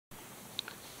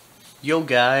Yo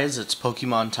guys, it's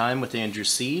Pokemon Time with Andrew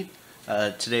C.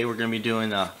 Today we're going to be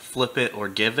doing a Flip It or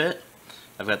Give It.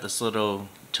 I've got this little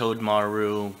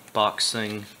Toadmaru box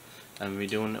thing I'm going to be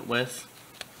doing it with.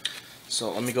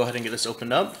 So let me go ahead and get this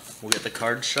opened up. We'll get the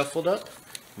cards shuffled up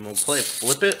and we'll play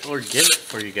Flip It or Give It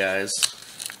for you guys.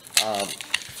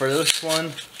 For this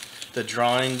one, the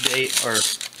drawing date, or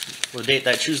the date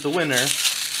that I choose the winner,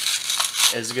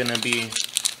 is going to be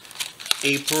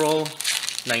April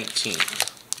 19th.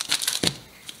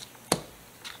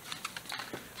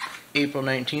 April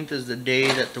 19th is the day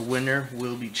that the winner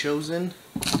will be chosen,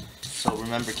 so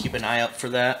remember, keep an eye out for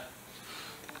that.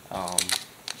 All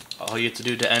you have to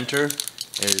do to enter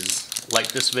is like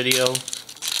this video,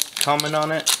 comment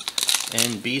on it,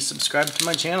 and be subscribed to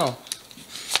my channel.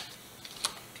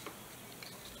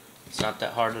 It's not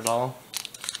that hard at all,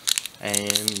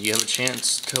 and you have a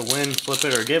chance to win Flip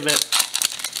It or Give It.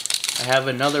 I have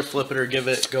another Flip It or Give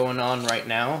It going on right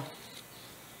now,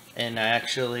 and I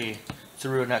actually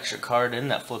threw an extra card in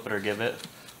that Flip It or Give It,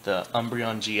 the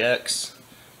Umbreon GX.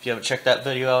 If you haven't checked that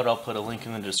video out, I'll put a link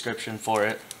in the description for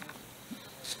it.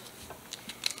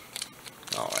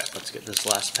 Alright, let's get this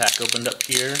last pack opened up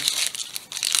here.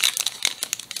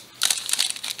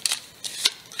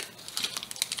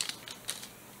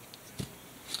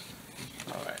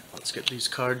 Alright, let's get these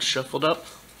cards shuffled up.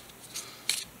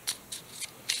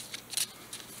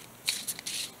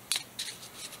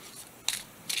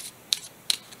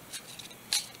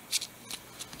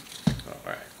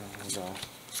 Alright, there we go.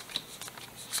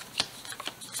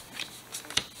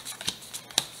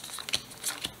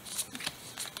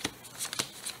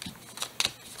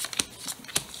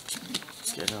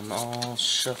 Get them all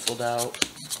shuffled out.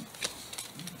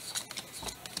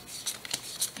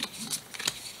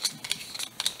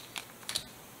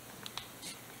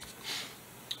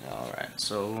 Alright,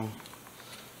 so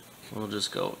we'll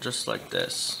just go just like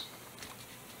this.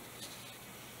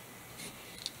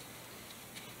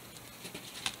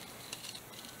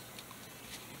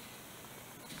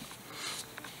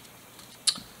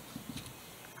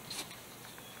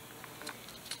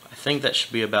 I think that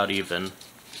should be about even.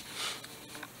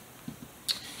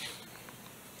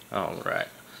 Alright,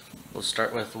 we'll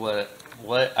start with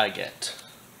what I get.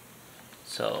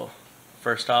 So,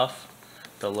 first off,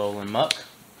 the Alolan Muk,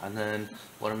 and then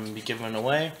what I'm going to be giving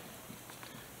away,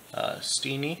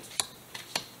 Steenee,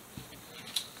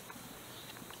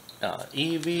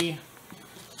 Eevee,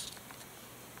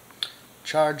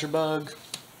 Charjabug,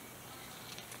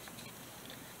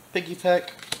 Piggypeck,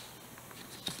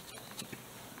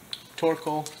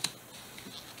 Torkoal,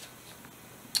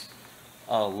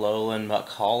 Alolan Muk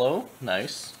Hollow,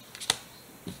 nice.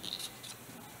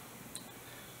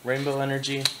 Rainbow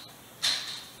Energy,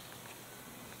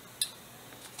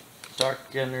 Dark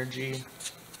Energy,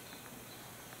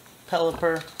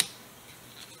 Pelipper,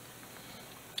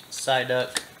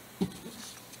 Psyduck,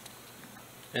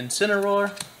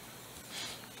 Incineroar,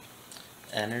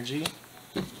 Energy,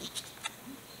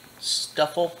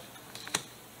 Stuffle,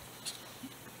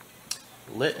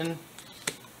 Litten,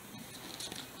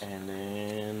 and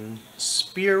then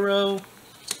Spearow,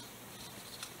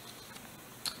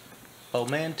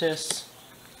 Fomantis,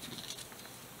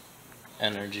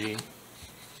 Energy,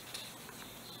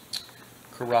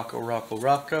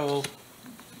 Rocco,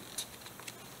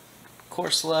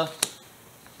 Corsola,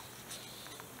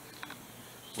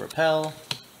 Repel.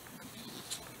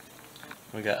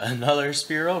 We got another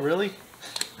Spearow, really?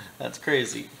 That's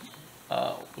crazy.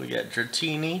 We got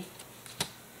Dratini,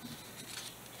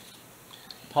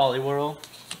 Poliwhirl,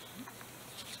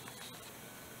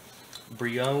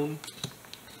 Brionne,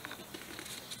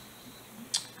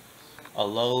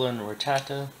 Alolan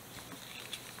Rattata,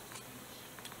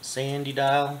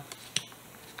 Sandygdile,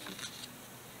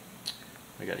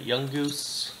 we got a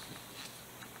Yungoos,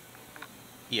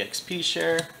 EXP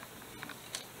Share,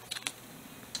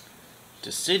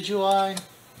 Decidueye,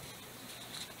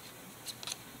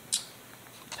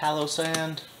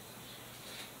 Palossand,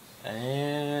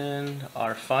 and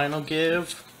our final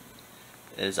give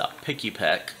is a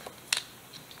Piggypeck,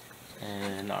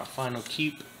 and our final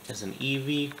keep is an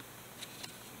Eevee.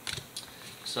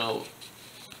 So,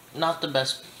 not the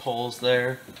best pulls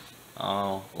there.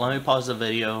 Let me pause the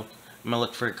video. I'm gonna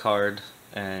look for a card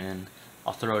and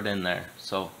I'll throw it in there.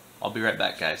 So, I'll be right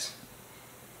back, guys.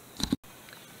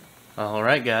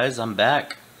 Alright guys, I'm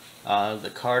back.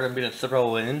 The card I'm gonna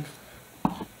throw in,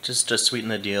 just to sweeten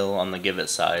the deal on the Give It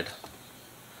side,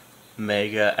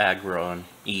 Mega Aggron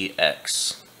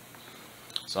EX.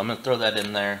 So I'm gonna throw that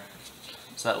in there,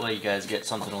 so that way you guys get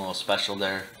something a little special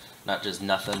there, not just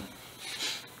nothing.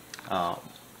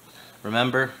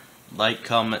 Remember, like,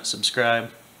 comment,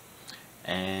 subscribe,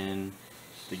 And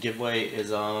the giveaway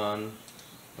is on,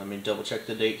 let me double check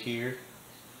the date here.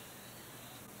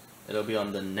 It'll be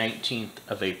on the 19th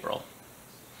of April.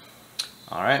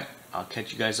 Alright, I'll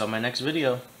catch you guys on my next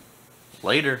video.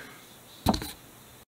 Later.